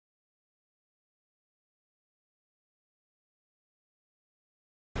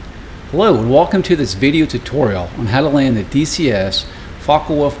Hello and welcome to this video tutorial on how to land the DCS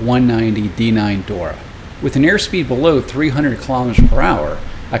Focke-Wulf 190 D-9 Dora. With an airspeed below 300 km per hour,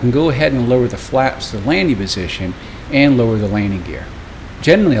 I can go ahead and lower the flaps to the landing position and lower the landing gear.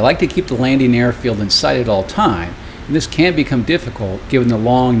 Generally, I like to keep the landing airfield in sight at all time, and this can become difficult given the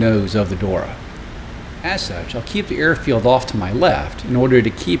long nose of the Dora. As such, I'll keep the airfield off to my left in order to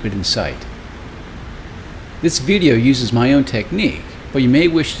keep it in sight. This video uses my own technique, but you may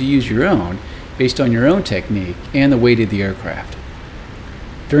wish to use your own based on your own technique and the weight of the aircraft.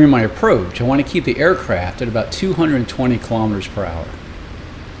 During my approach, I want to keep the aircraft at about 220 kilometers per hour.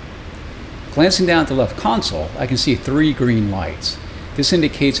 Glancing down at the left console, I can see 3 green lights. This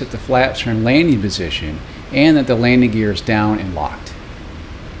indicates that the flaps are in landing position and that the landing gear is down and locked.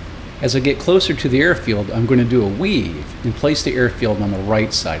 As I get closer to the airfield, I'm going to do a weave and place the airfield on the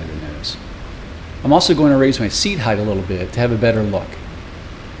right side of the nose. I'm also going to raise my seat height a little bit to have a better look.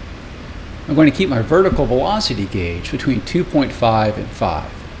 I'm going to keep my vertical velocity gauge between 2.5 and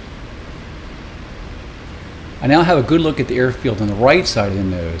 5. I now have a good look at the airfield on the right side of the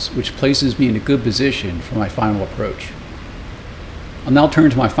nose, which places me in a good position for my final approach. I'll now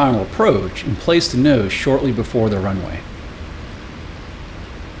turn to my final approach and place the nose shortly before the runway.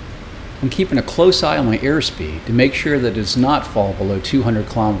 I'm keeping a close eye on my airspeed to make sure that it does not fall below 200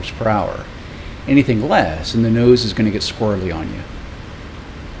 kilometers per hour. Anything less and the nose is going to get squirrely on you.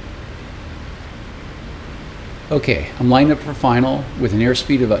 Okay, I'm lined up for final with an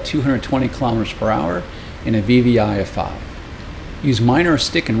airspeed of about 220 kilometers per hour and a VVI of 5. Use minor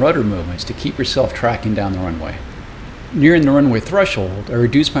stick and rudder movements to keep yourself tracking down the runway. Nearing the runway threshold, I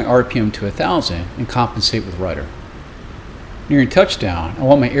reduce my RPM to 1,000 and compensate with rudder. Nearing touchdown, I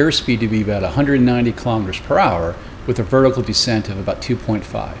want my airspeed to be about 190 kilometers per hour with a vertical descent of about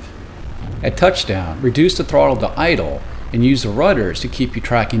 2.5. At touchdown, reduce the throttle to idle and use the rudders to keep you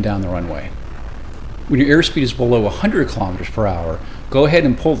tracking down the runway. When your airspeed is below 100 kilometers per hour, go ahead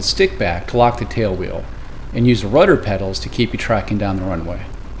and pull the stick back to lock the tail wheel and use the rudder pedals to keep you tracking down the runway.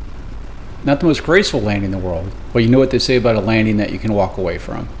 Not the most graceful landing in the world, but you know what they say about a landing that you can walk away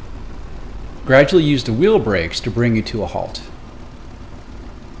from. Gradually use the wheel brakes to bring you to a halt.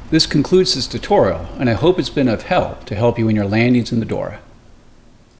 This concludes this tutorial, and I hope it's been of help to help you in your landings in the Dora.